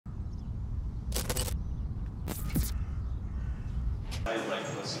like,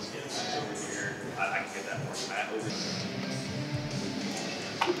 let's just get this over here. I can get that more fat over here.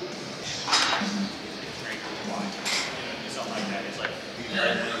 Something like that. It's like,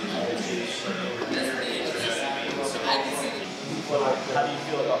 how do you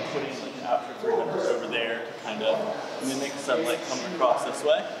feel about putting like after 300s over there to kind of mimic some like coming across this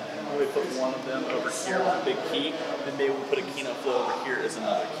way? We put one of them over here with a big key, then maybe we'll put a keynote flow over here as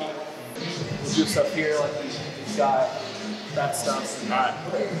another key. We'll do stuff here like we've got that stuff. Alright. I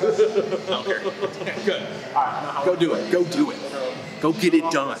don't care. Good. Alright, go do it. Go do it. Go get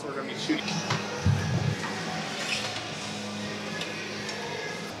it done. We're gonna be shooting.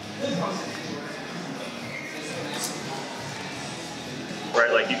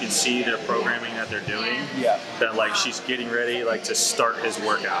 Right, like you can see their programming that they're doing. Yeah. That like she's getting ready like to start his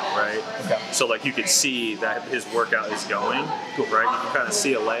workout, right? Okay. So like you can see that his workout is going, right? You can kind of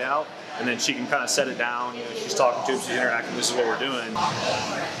see a layout, and then she can kind of set it down. You know, she's talking to him, she's interacting. This is what we're doing.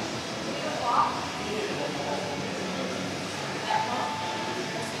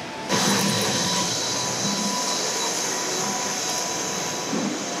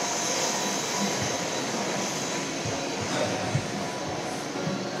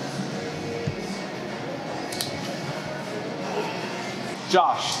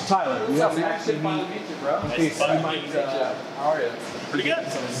 Josh, Tyler, we have to actually meet, bro. In case you might, how are you? Pretty good.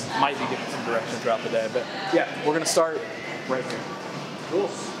 Might be getting some direction throughout the day, but yeah, we're gonna start right here. Cool.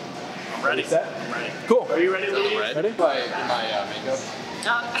 I'm ready. Set? I'm ready. Cool. Are you ready, Louie? Ready? My makeup.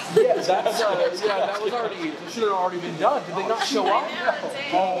 Yeah, that's yeah, that was already should have already been done. Did they not show up?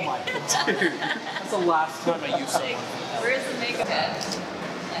 Oh my god, dude. That's the last time I used something. Where's the makeup head?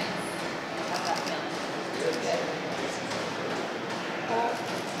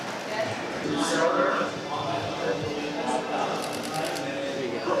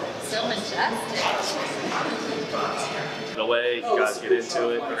 So majestic. Away, you guys get into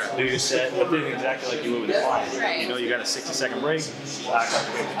it, do your set, but then exactly like you would with a client. You know, you got a 60-second break,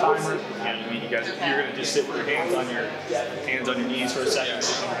 activate the timer, and you guys, you're gonna just sit with your hands on your knees for a second,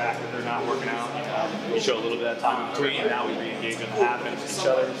 just interact with her, not working out. You show a little bit of time in between, and now we re-engage in the half and each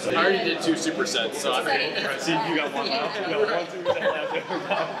other. So, I already did 2 supersets, so I'm ready. right, see, you got one left. You got 1 superset left.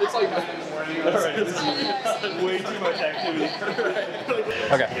 It's like 9 in the morning. All right, this is way too much activity.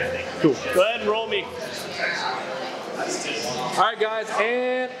 Okay, cool. Go ahead and roll me. All right, guys,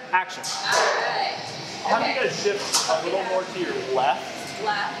 and action. Alright. How do you guys shift a little more to your left?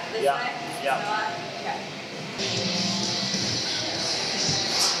 Left, this Yeah. way? Yeah. Okay.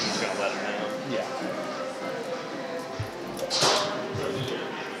 Just gonna let her know. Yeah.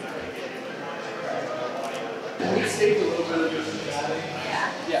 We saved a little bit of just chatting.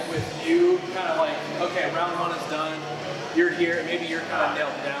 Yeah, with you, kind of like, okay, round 1 is done. You're here, and maybe you're kind of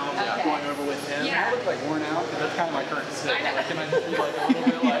nailed down, Okay. going over with him. Yeah. I look like worn out, because that's kind of my current state. I know. Like, can I just be like a little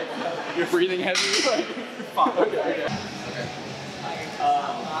bit like, you're breathing heavy? Like, fine. Okay.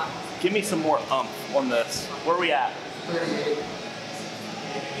 Give me some more umph on this. Where are we at?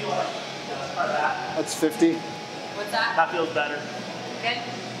 That's 50. What's that? That feels better. Good?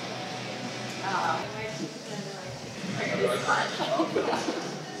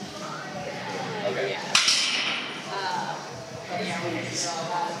 Okay. Yeah. But yeah, we're gonna do all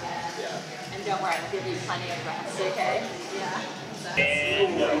that. And don't worry, I'll give you plenty of rest, okay? Yeah.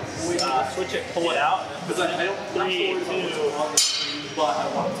 And switch it, pull it out. Because I don't 3, 2, but I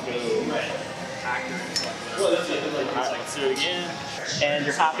want to go accurate. Alright, let's do it again. And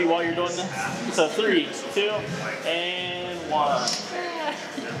you're happy while you're doing this? So 3, 2, and 1.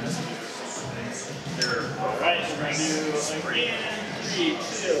 Alright, so we're going to do again. 3,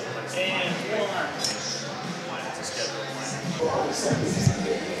 2, and 1.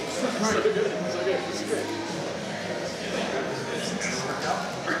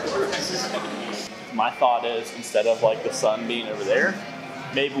 My thought is, instead of like the sun being over there,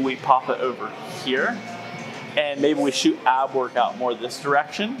 maybe we pop it over here, and maybe we shoot ab workout more this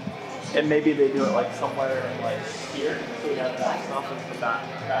direction, and maybe they do it like somewhere like here, so we have that stuff in the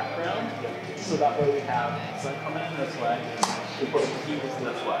background, so that way we have sun coming in this way, we put the keys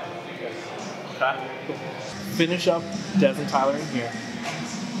this way. Okay? finish up Des and Tyler in here,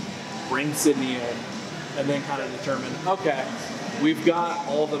 bring Sydney in, and then kind of determine, okay, we've got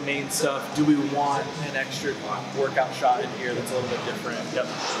all the main stuff. Do we want an extra workout shot in here that's a little bit different? Yep.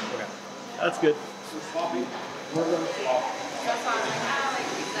 Okay. That's good. That's why I'm like, I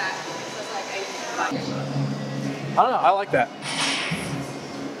like exactly. I don't know. I like that.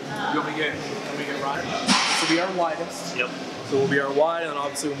 You want me to get Ryan? This will be our widest. Yep. So we'll be our wide, and then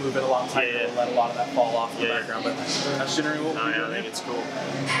obviously we'll move it a lot tighter and let a lot of that fall off in the background. But that's generally what we're doing. I think it's cool.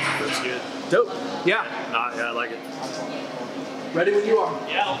 Looks good. Dope. Yeah. Yeah, I like it. Ready when you are.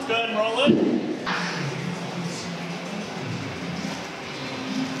 Yeah, let's go ahead and roll it.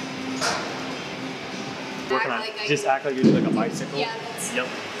 Working on just act like you're doing like a bicycle. Yeah, that's Yep.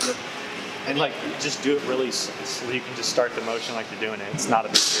 And like just do it really so you can just start the motion like you're doing it. It's not a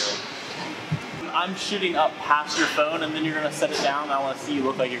big deal. I'm shooting up past your phone, and then you're gonna set it down. And I want to see you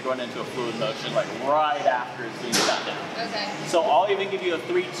look like you're going into a fluid motion, like right after it's being set down. okay. So I'll even give you a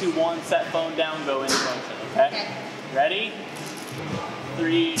 3, 2, 1, set phone down, go into motion. Okay? Okay. Ready?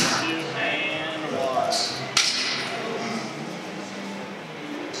 3, 2, and 1.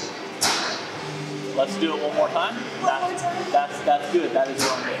 Let's do it one more time. That's good. That is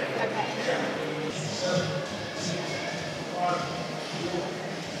wrong.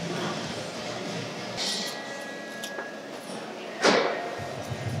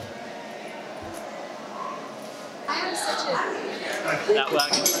 I have such a... That way I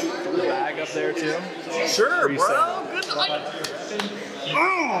can shoot The bag up there too. Sure, you bro. Good idea.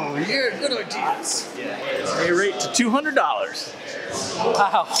 Oh, yeah, good ideas. Pay rate to $200.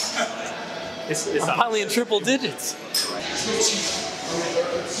 Wow. It's I'm finally in triple digits.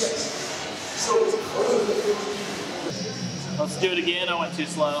 Let's do it again. I went too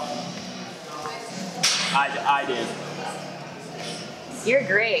slow. I did. You're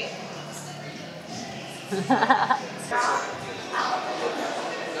great.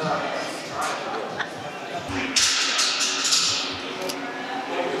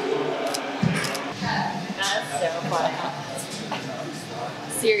 That's so fun.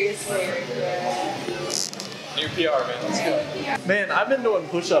 Seriously. New PR, man. Let's go. Man, I've been doing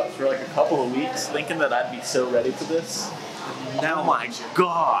push-ups for like a couple of weeks, thinking that I'd be so ready for this. Now, my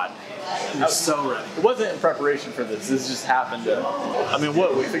God, You're so ready. it wasn't in preparation for this. This just happened to. I mean,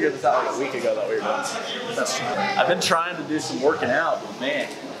 what? We figured this out like a week ago that we were doing. That's true. I've been trying to do some working out, but man,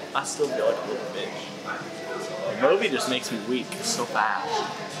 I still feel like a little bitch. Moby just makes me weak so fast.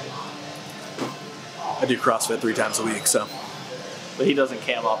 I do CrossFit 3 times a week, so. But he doesn't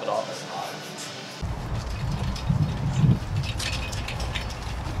cam up at all.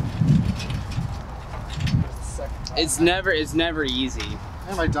 It's never easy.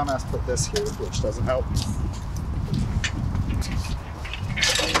 And my dumbass put this here, which doesn't help.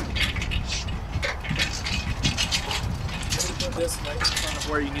 Put this right in front of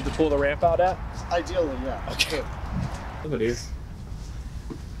where you need to pull the ramp out at. Ideally, yeah. Okay. Look at these.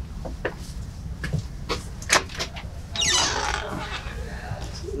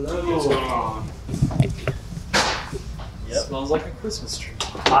 Yep. Smells like a Christmas tree.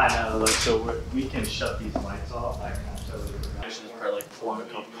 I know, like so we can shut these lights off. I totally Probably like pouring a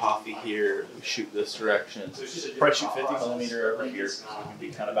cup of coffee here. We shoot this direction. Probably shoot 50 millimeter over here, so we can be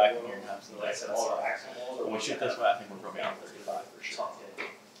kind of back in here and have some lights outside. When we shoot this way, I think we're probably on 35 for sure.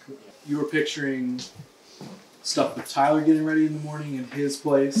 You were picturing stuff with Tyler getting ready in the morning in his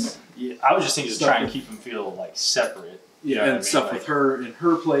place. Yeah, I was just thinking to Stuff try and with- keep them feel like separate. Yeah, You know what and I mean? stuff Like- with her in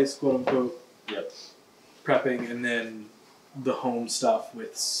her place, quote unquote, Yep. prepping, and then the home stuff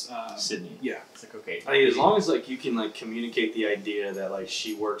with Sydney. Yeah. It's like, okay. I mean, as long as like you can like communicate the idea that like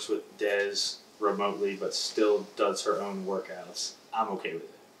she works with Des remotely, but still does her own workouts, I'm okay with it.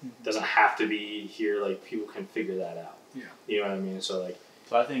 Mhm. Doesn't have to be here. Like people can figure that out. Yeah. You know what I mean? So like,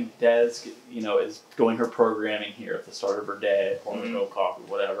 So I think Des, you know, is doing her programming here at the start of her day, pouring her Mhm. no coffee,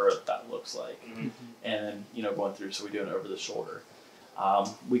 whatever that looks like, Mhm. and then going through. So we do it over the shoulder.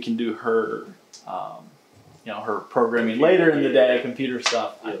 We can do her, her programming later in the day, computer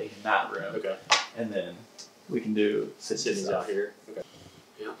stuff. I think in that room, okay, and then we can do Sydney's stuff. out here. Okay.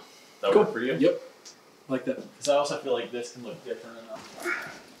 That Cool. work for you? Yep. Like that. Because I also feel like this can look different enough.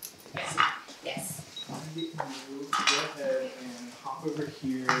 Yes. Go ahead and hop over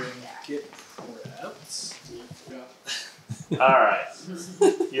here and get prepped. All right.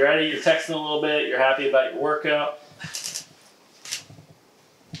 You ready? You're texting a little bit. You're happy about your workout.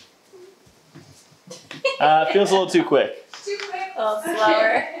 Feels a little too quick. Too quick. A little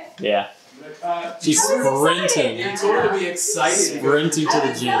slower. Yeah. She's sprinting. You told her to be excited. Sprinting to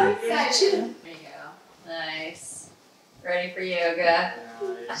the gym. There you go. Nice. Ready for yoga.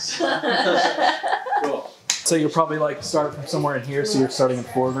 Cool. So you'll probably like start from somewhere in here, so you're starting in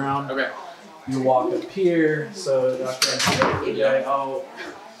foreground. Okay. You walk up here, so after you say, oh,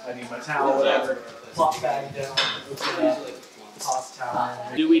 I need my towel, whatever. Plop bag down, open it up, toss towel.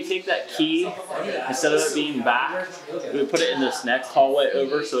 Do we take that key, instead of it being back, do we put it in this next hallway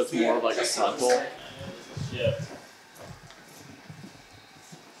over so it's more of like a frontal? Yeah.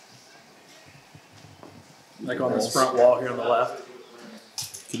 Like on this front wall here on the left.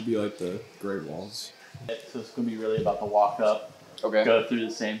 Could be like the gray walls. So it's going to be really about the walk up. Okay. Go through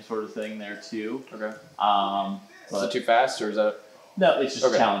the same sort of thing there too. Okay. Is it too fast or is that? No, it's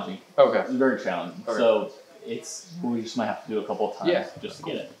just challenging. Okay. It's very challenging. Okay. So we just might have to do it a couple of times just to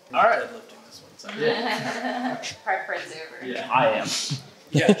get it. All right. This one. Hard part's over. Yeah, I am.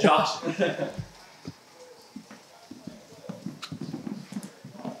 Yeah, Josh.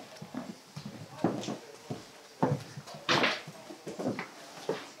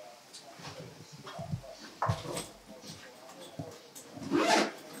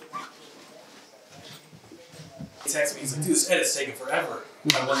 He texts me, he's like, dude, this edit's taking forever.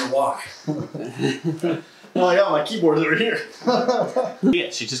 I wonder why. Oh my god, my keyboard's over here. Yeah,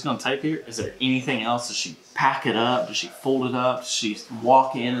 she's just gonna type here. Is there anything else? Does she pack it up? Does she fold it up? Does she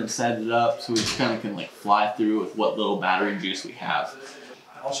walk in and set it up so we just kind of can like fly through with what little battery juice we have?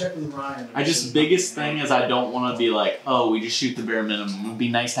 I'll check with Ryan. Biggest thing is I don't want to be like, oh, we just shoot the bare minimum. It'd be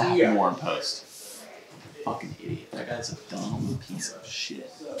nice to have more in post. Fucking idiot. That guy's a dumb piece of shit.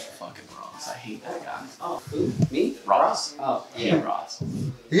 Fucking Ross. I hate that guy. Oh, who? Me? Ross. Oh, Yeah, Ross.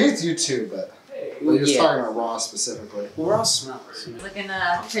 He hates you too, but he was talking about Raw specifically. Well, Ross smells. Looking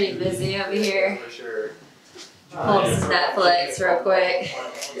pretty busy over here. For sure. Pull some Netflix real quick.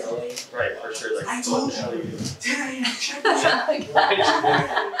 Right, for sure. Like, I told you.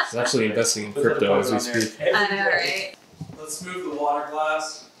 He's actually investing in crypto as we speak. I know, right? Let's move the water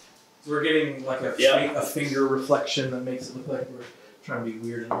glass. So we're getting like a finger reflection that makes it look like we're trying to be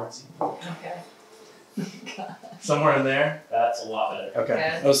weird and artsy. Okay. Somewhere in there. That's a lot better. Okay.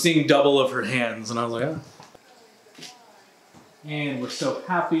 Yeah. I was seeing double of her hands, and I was like, oh. And we're so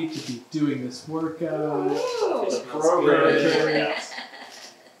happy to be doing this workout. Ooh.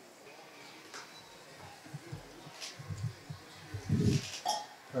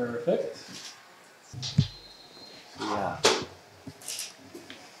 Perfect. Yeah.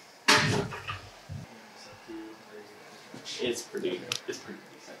 It's pretty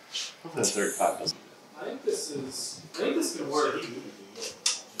decent. The 35 doesn't. I think this can work.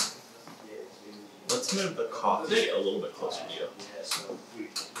 Let's move the coffee a little bit closer to you.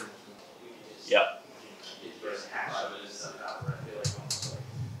 Yep.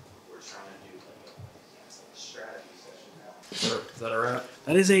 Is that a wrap?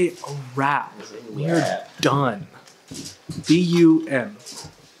 That is a wrap. We are done. D-U-N.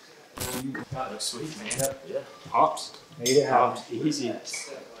 that looks sweet, man. Yeah. Hops. Made it happen. Easy.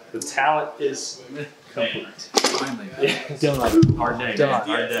 The talent is complete. Finally. Done. Hard day. Done.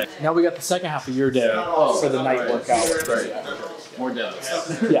 Hard day. Now we got the second half of your day for the night workout. More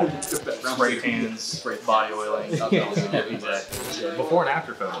demos. Yeah. Spray tans, body oiling. Before and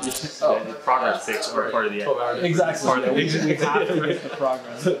after photos. The progress pics are part of the Exactly. Part of the We have to get the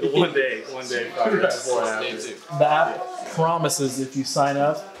progress. one day progress before and after. The app promises if you sign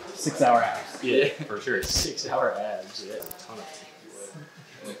up, 6-hour abs. Yeah, for sure. 6-hour abs. Yeah.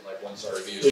 Like 1-star reviews.